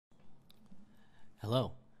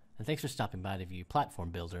Hello, and thanks for stopping by to view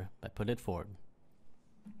Platform Builder by Put It Forward.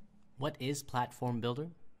 What is Platform Builder?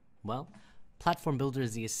 Well, Platform Builder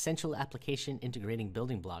is the essential application integrating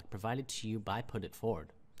building block provided to you by Put It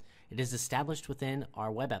Forward. It is established within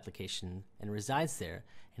our web application and resides there,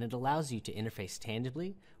 and it allows you to interface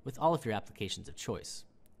tangibly with all of your applications of choice.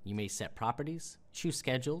 You may set properties, choose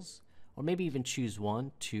schedules, or maybe even choose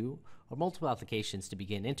one, two, or multiple applications to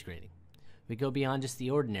begin integrating. We go beyond just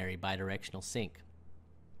the ordinary bidirectional sync.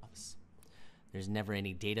 There's never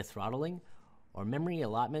any data throttling or memory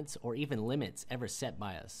allotments or even limits ever set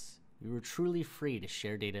by us. You are truly free to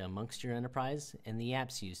share data amongst your enterprise and the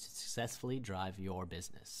apps used to successfully drive your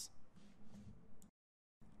business.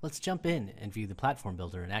 Let's jump in and view the Platform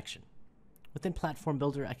Builder in action. Within Platform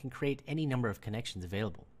Builder, I can create any number of connections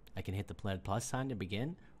available. I can hit the plus sign to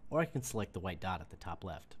begin, or I can select the white dot at the top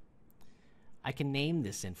left. I can name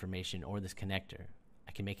this information or this connector.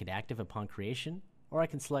 I can make it active upon creation, or I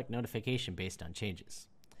can select notification based on changes,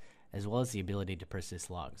 as well as the ability to persist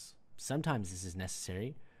logs. Sometimes this is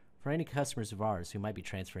necessary for any customers of ours who might be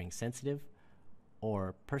transferring sensitive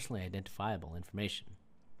or personally identifiable information.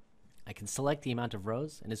 I can select the amount of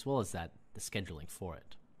rows and as well as that, the scheduling for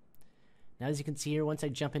it. Now as you can see here, once I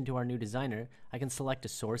jump into our new designer, I can select a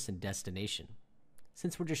source and destination.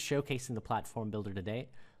 Since we're just showcasing the Platform Builder today,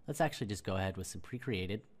 let's actually just go ahead with some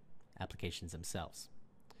pre-created applications themselves.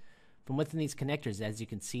 From within these connectors, as you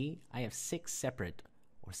can see, I have six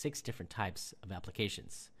different types of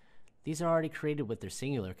applications. These are already created with their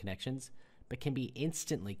singular connections, but can be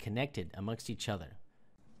instantly connected amongst each other.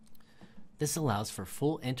 This allows for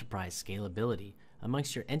full enterprise scalability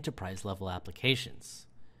amongst your enterprise level applications.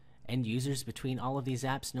 End users between all of these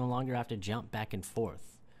apps no longer have to jump back and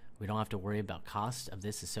forth. We don't have to worry about cost of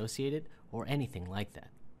this associated or anything like that.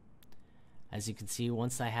 As you can see,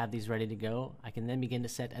 once I have these ready to go, I can then begin to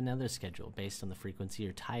set another schedule based on the frequency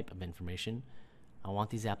or type of information I want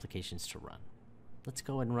these applications to run. Let's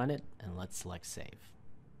go and run it, and let's select save.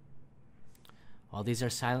 While these are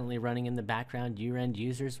silently running in the background, your end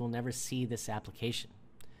users will never see this application.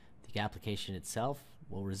 The application itself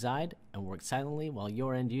will reside and work silently while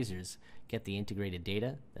your end users get the integrated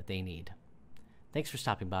data that they need. Thanks for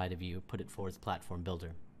stopping by to view Put It Forward's Platform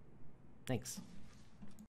Builder. Thanks.